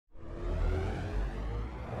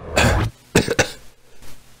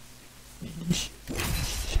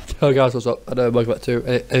Hello guys, what's up? And welcome back to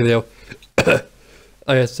a video. I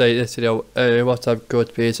have to say this video, what I'm going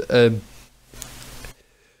to be is,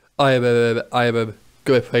 I am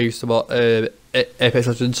going to play some more Apex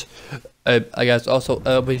Legends. I guess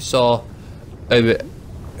also we saw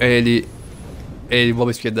any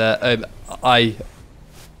woman skin there. I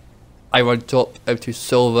went up to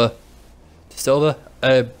silver, which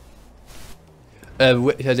I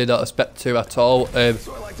did not expect to at all.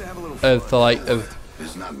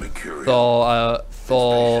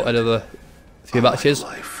 For another few matches.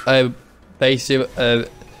 Basically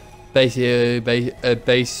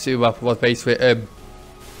what was basically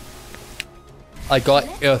I got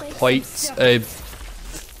points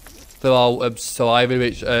for surviving,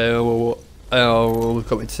 which will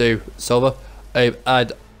come into silver,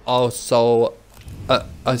 and also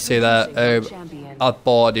I say that I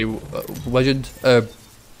bought a new legend.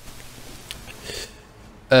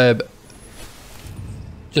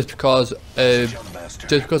 Just because I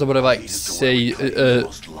want to like see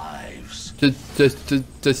just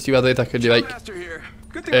see whether I can do like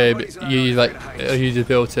use the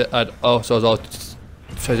build it, and also as well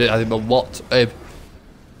try to add in a lot.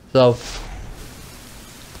 So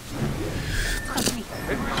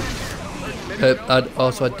and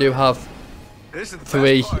also I do have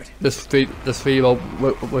three more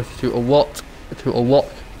to unlock.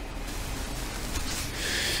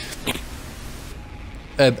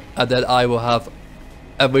 And then I will have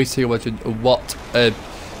every single legend what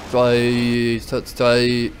so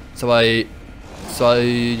I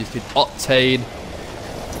just need Octane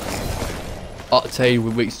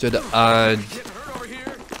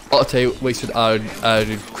Winston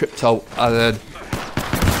and Crypto, and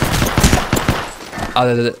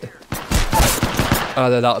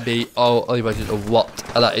then that'll be all only legends of what,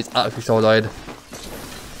 and that is actually so annoying.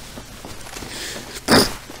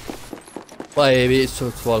 Maybe it's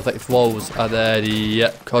sort of effective walls, and then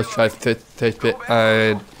concentrate 30 bit,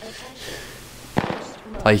 and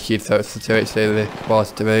I keep 30 anyway,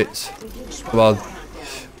 whilst the mates. Come on,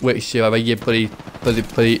 which I mean, you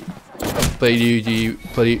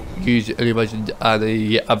bloody use any legend, and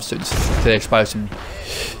the absolute finish by some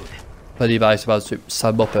bloody by some absolute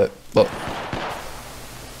Sam Muppet, but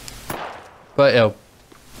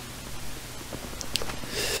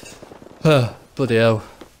bloody hell.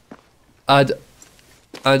 And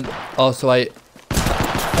also I'm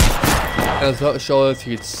not sure if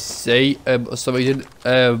you can see for some reason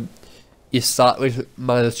you start with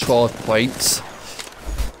 -12 points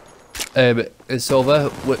in silver,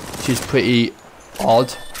 which is pretty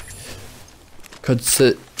odd. And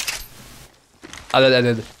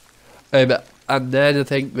then I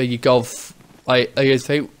think when you go I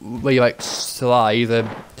think when you like slide,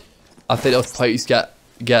 I think those points get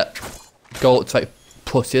go to like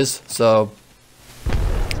pluses, so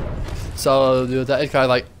that is kind of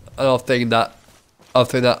like another thing that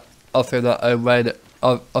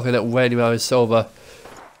when you're in silver,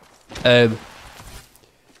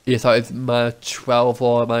 you start with -12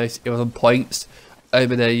 or -11 points,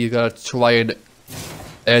 and then you gotta try and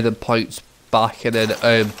earn the points back, and then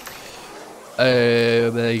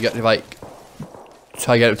you get to like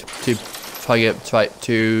try to get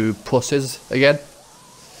to pluses again,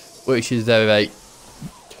 which is very like.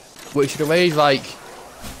 Which in a way is like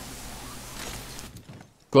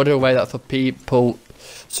good in a way that for people,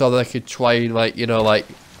 so they could try and like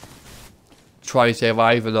try and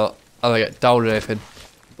survive and not get down or anything.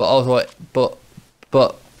 But also but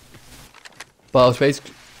I was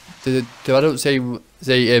basically I don't say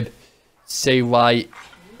why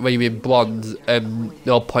when you're in bronze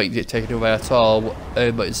no points get taken away at all,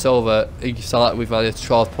 but in silver you can start with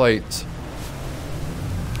 -12 points.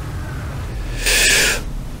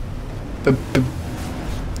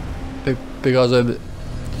 Because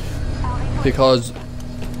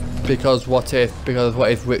what if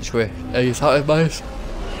Witchery you start with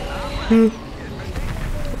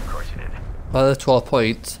 -12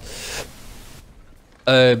 points,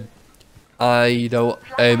 and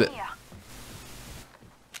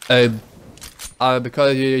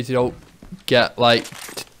because you don't get like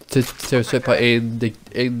to slip in the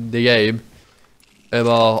game,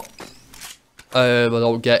 or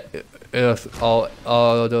don't get or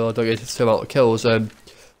don't get the same amount of kills,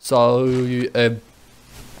 so you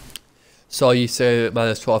say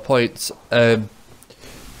 -12 points,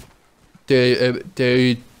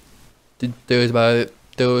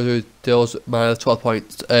 those -12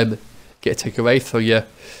 points get taken away from you,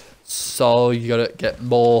 so you gotta get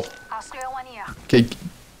more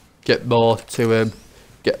get more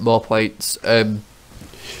points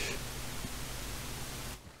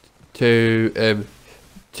to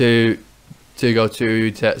to go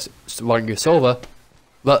to rank silver,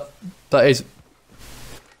 but that is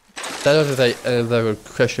a very good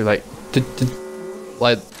question. Like,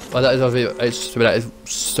 like that is obviously it's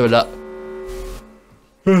so that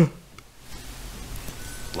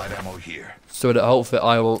Light ammo here. so that hopefully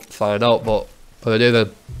I won't find out, but I do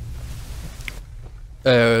then.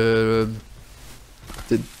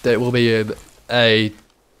 There will be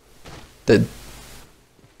there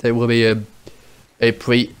will be a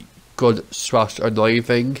pretty good slash annoying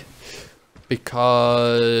thing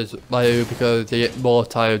because they get more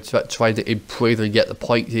time to trying to improve and get the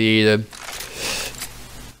points you need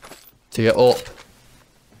to get up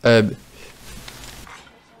to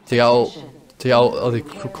get out of the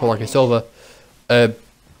like a silver,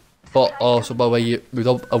 but also by the way you move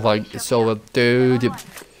up a rank silver,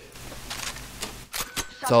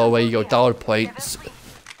 so when you go down points,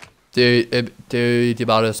 the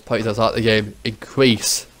amount of points that's at the game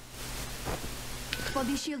increase.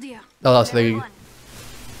 No, that's the thing.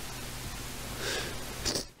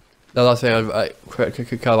 No, that's the thing I'm like, kind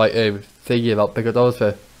of like thinking about, because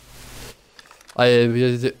obviously I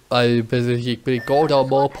basically go down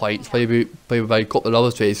more points, maybe by a couple of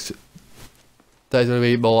other streets. That's gonna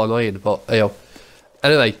be more annoying, but you know.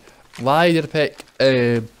 Anyway, why did I pick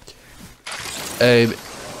can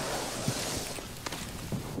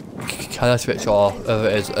I switch off whatever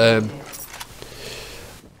it is?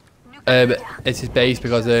 It is based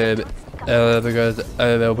because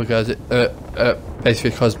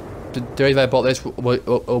basically because the reason I bought this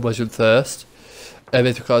wasn't first.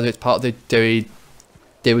 It's because it's part of the daily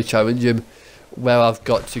challenge where I've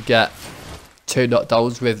got to get 2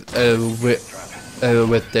 knockdowns with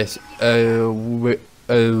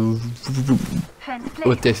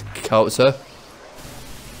this counter.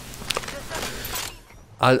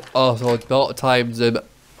 And also a lot of times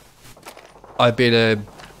I've been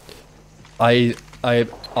I've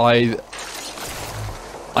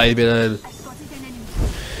been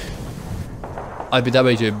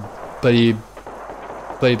damaged by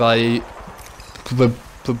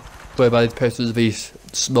the persons of these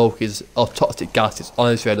smoke is or toxic gas. It's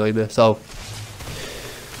honestly annoying me. So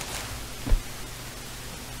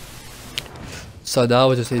now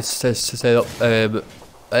we just need to set up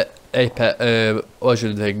Apex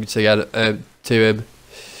Origin thing again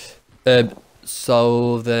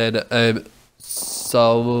so then I have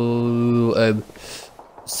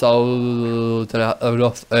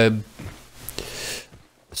enough to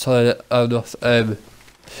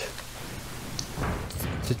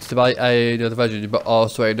buy another version, but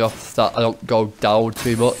also enough that I don't go down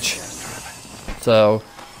too much. So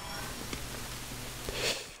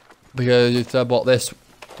because if I bought this,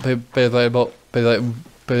 I bought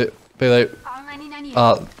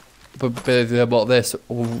this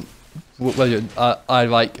version, I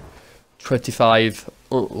like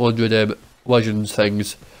 2,500 versions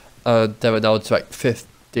things, and they were down to like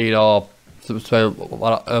 15 or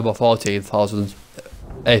 14,000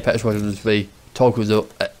 Apex versions. The tokens of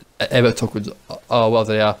Apex tokens are what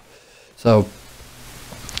they are. So,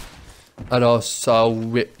 and also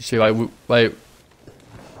which I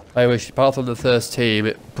wish apart from the first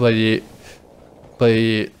team, but they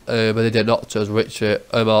did not choose which my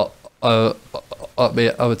other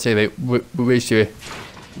teammate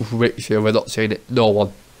which we're not seeing it, no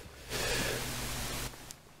one.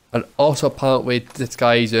 And also apparently this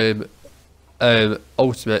guy's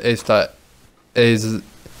ultimate is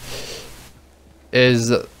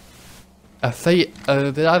I think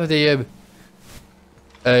they have the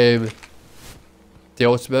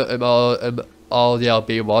ultimate or the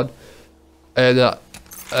LB one, and that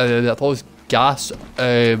falls gas,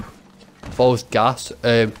 and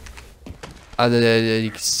then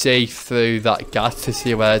you can see through that gas to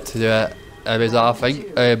see where to do it. Is that I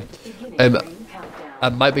think I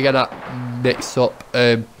might be getting that mixed up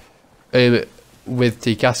with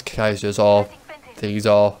the gas geysers or things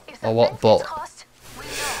or what, but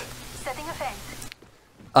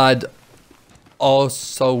and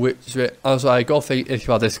also I go think if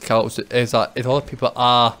you have this counts is that if other people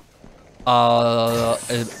are the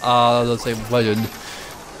same version,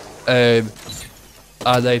 and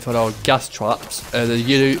they put on gas traps, and then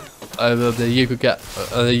you could get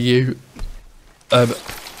you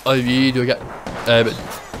do get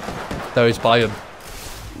those by them,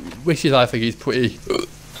 which is I think is pretty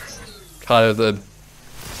kind of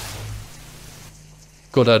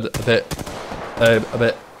good and a bit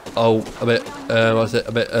what's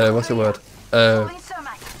the word?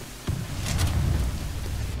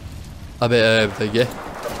 A bit thingy.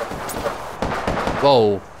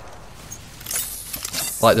 Whoa.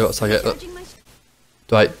 Like do it,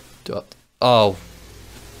 do it. Oh.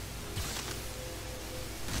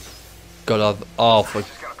 god, oh for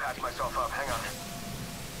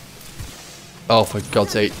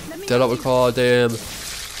God's sake, do not record him.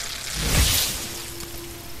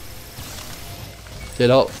 Do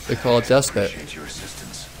not record this bit.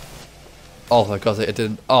 Oh for God's sake, it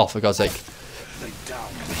didn't. Oh for God's sake.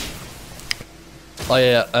 Oh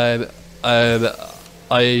yeah,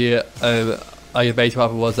 basically what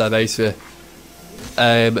happened was that basically,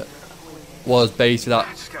 was basically that,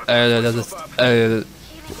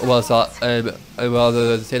 was that, well,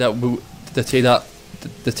 the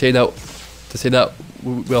team that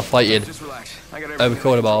we were fighting,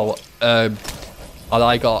 recording ball, and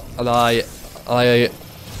I got, and I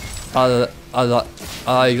got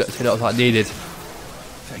the team that needed.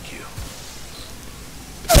 Thank you.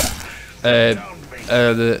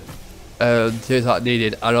 Teams that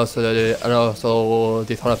needed, and also the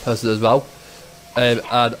other person as well. And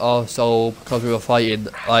also because we were fighting,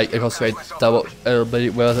 like, it got straight double,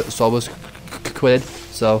 where so I was quitting,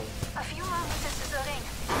 so.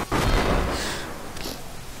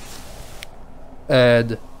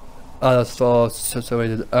 And so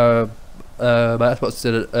my Xbox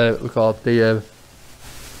didn't record the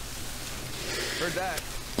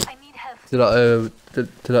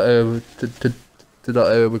did not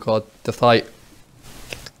record the fight.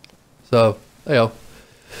 So there you go.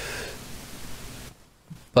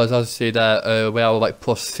 But as you see there, we are like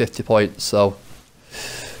plus 50 points. So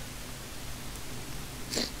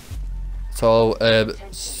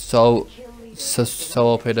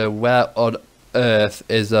open where on earth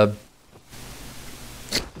is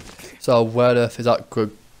so where on earth is that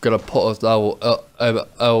gonna put us now?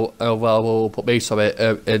 Well, we'll put me some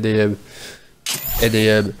in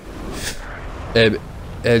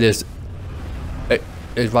this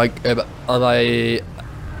is like am I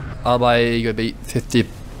gonna be 50,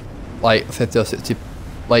 like 50 or 60?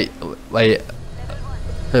 Wait a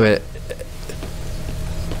minute.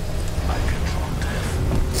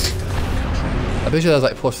 I'm pretty sure that's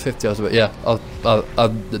like plus 50 or something. Yeah, I've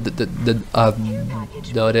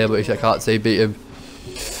no idea, but I can't say beat him.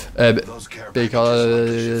 Because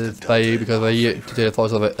I did a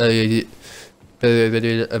voiceover.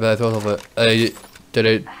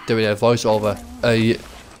 Doing a voiceover.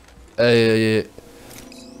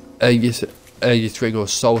 Your string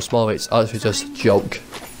was so small, it's actually just a joke.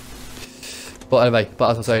 But anyway, but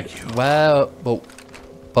as I was saying, where,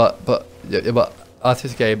 but after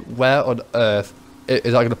this game, where on earth is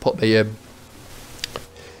that going to put me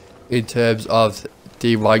in terms of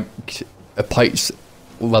the rank pikes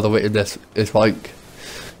level in this rank?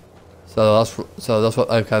 So that's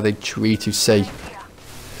what I'm kind of intrigued to see.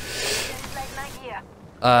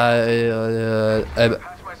 I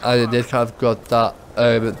did kind of got that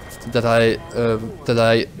that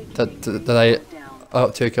I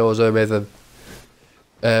up 2 kills with him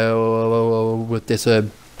with this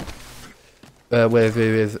with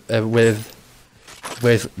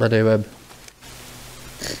my new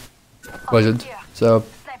version. So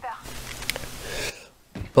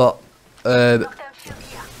but I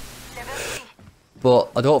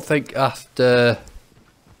don't think after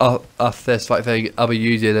this like thing I'll be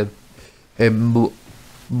using him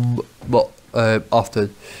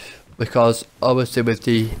often, because obviously with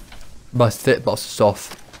my hitbox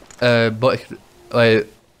stuff, but like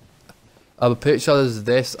I'm pretty sure there's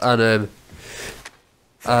this and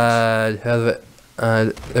who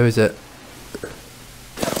is it?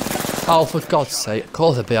 Oh, for God's sake, of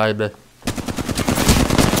course they're behind me.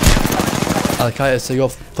 I can't see your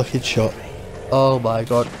fucking shot. Oh my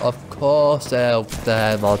God, of course they're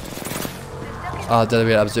there, man. Oh, then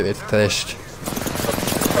we're absolutely finished.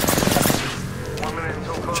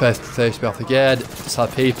 Try to finish me off again.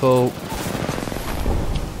 Sad people.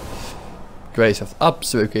 Great stuff,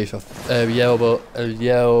 absolutely great stuff.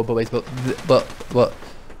 But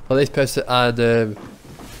this person and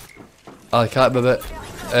I can't remember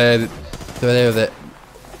the name of it.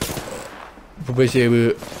 Which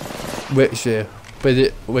the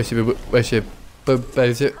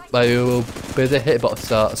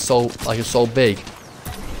hitbox are so big,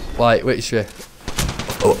 like which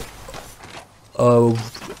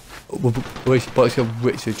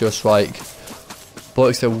which just like,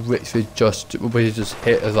 but which just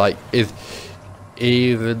hit us like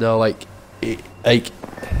even though like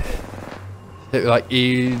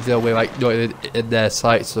either way like not in their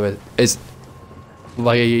sights, so it's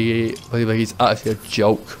like it's actually a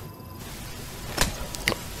joke.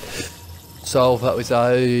 So that was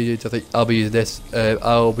I think I'll be using this.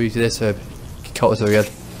 I'll be using this counter again.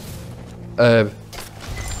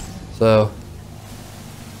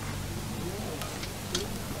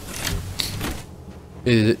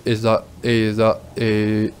 Is not going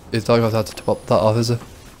to have to top that off, is it?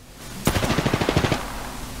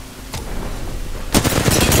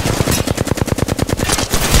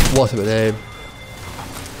 What a name.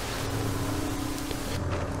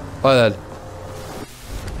 Right then.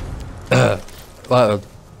 Right then.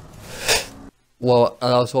 Well,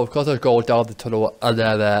 and also, of course, I go down the tunnel and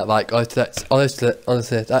then, like, honestly,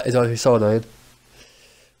 that is honestly so annoying.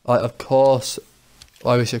 Like, of course,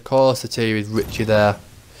 the team is Richie there.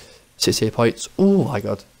 68 points. Oh my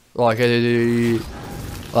god. Like, okay,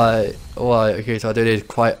 so I do need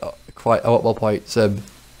quite a lot more points, to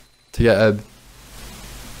get,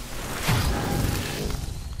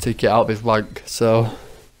 out of his rank, so.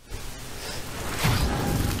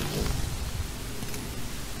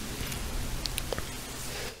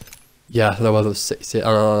 Yeah, there was 60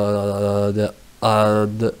 and 2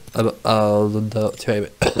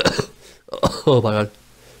 oh my god.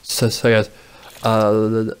 So yes.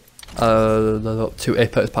 And 2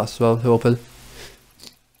 apex passes as well to open.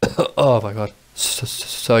 Oh my god.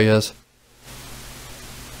 So yes.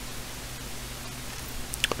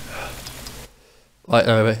 Right,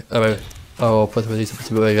 anyway. Oh, put him in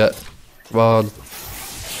to move it. Come on.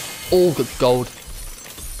 Oh, good gold.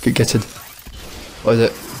 Good getting. What is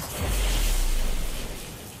it?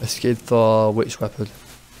 A skin for which weapon?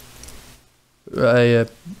 A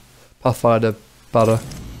Pathfinder banner.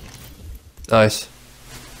 Nice.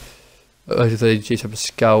 I think G7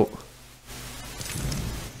 Scout.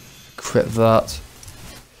 Crit that.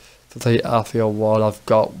 For the Alpha 1, I've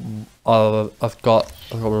got I can't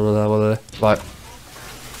remember that one.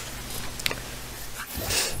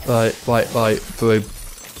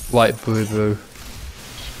 Blue.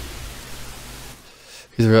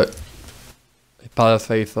 He's right. Banner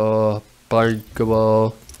Faith or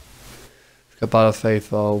Bankable. Banner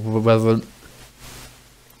Faith or Reverend.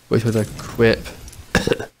 Which was a quip.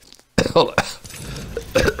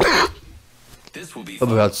 This will be oh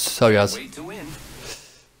my god, sorry guys.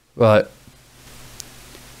 Right.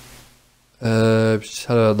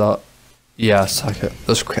 Shadow that. Yes, I can.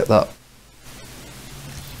 Let's quit that.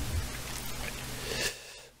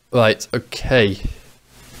 Right, okay.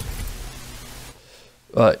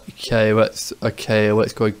 Right, let's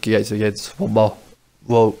go against one more.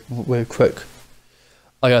 Well, real quick.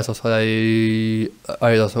 I guess I really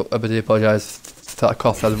apologise for that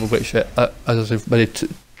cough and weird shit. I just ready to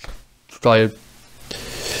try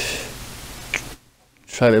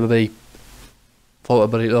and maybe follow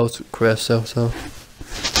everybody else career so.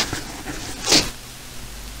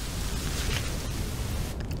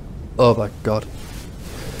 Oh my god.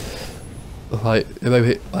 Right,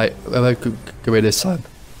 maybe go in this time.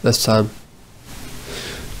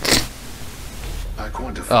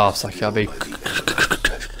 Oh, it's like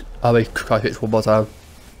I'll be quite hit one more time.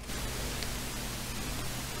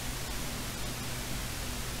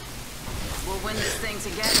 We'll win this thing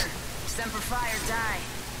together. Semper Fi or die.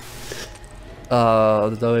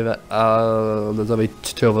 There's only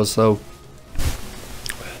 2 of us, so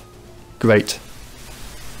great.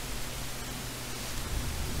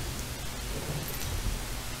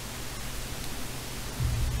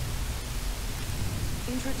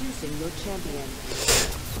 Introducing your champion.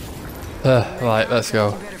 Right, let's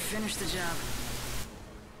go. You better finish the job.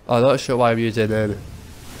 I'm not sure why I'm using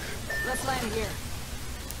Let's land here.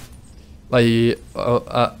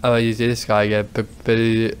 I'm using this guy again, but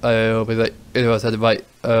like, I said, right,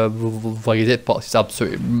 like his hitbox is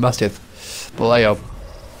absolutely massive, but I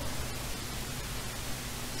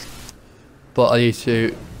need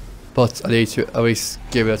to at least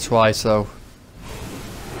give it a try, so.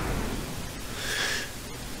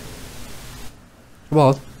 Come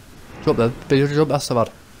on, jump then, jump, that's so bad.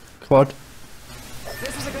 Come on.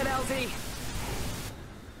 This is a good LT.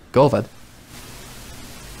 Go then.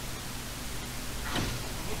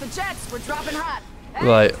 The jets, we're dropping hot. Hey,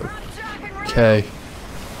 Right, okay.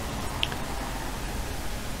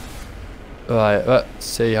 Right, let's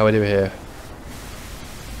see how we do here.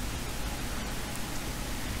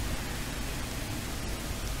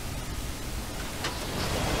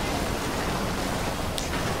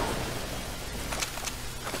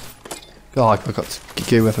 God, I forgot to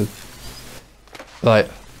get with him. Right.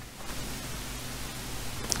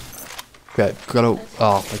 Okay, gotta.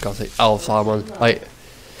 Oh my god, the Elf Salmon. Right.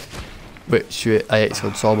 Which I hate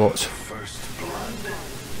so much. First blood.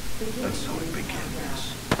 That's how it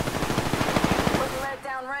begins.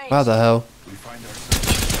 Where the hell? We find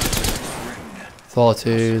ourselves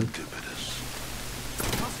 14.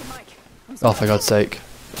 Oh, for God's sake.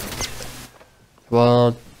 Come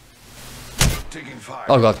on. taking fire.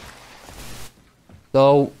 Oh god.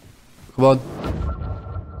 No. Come on.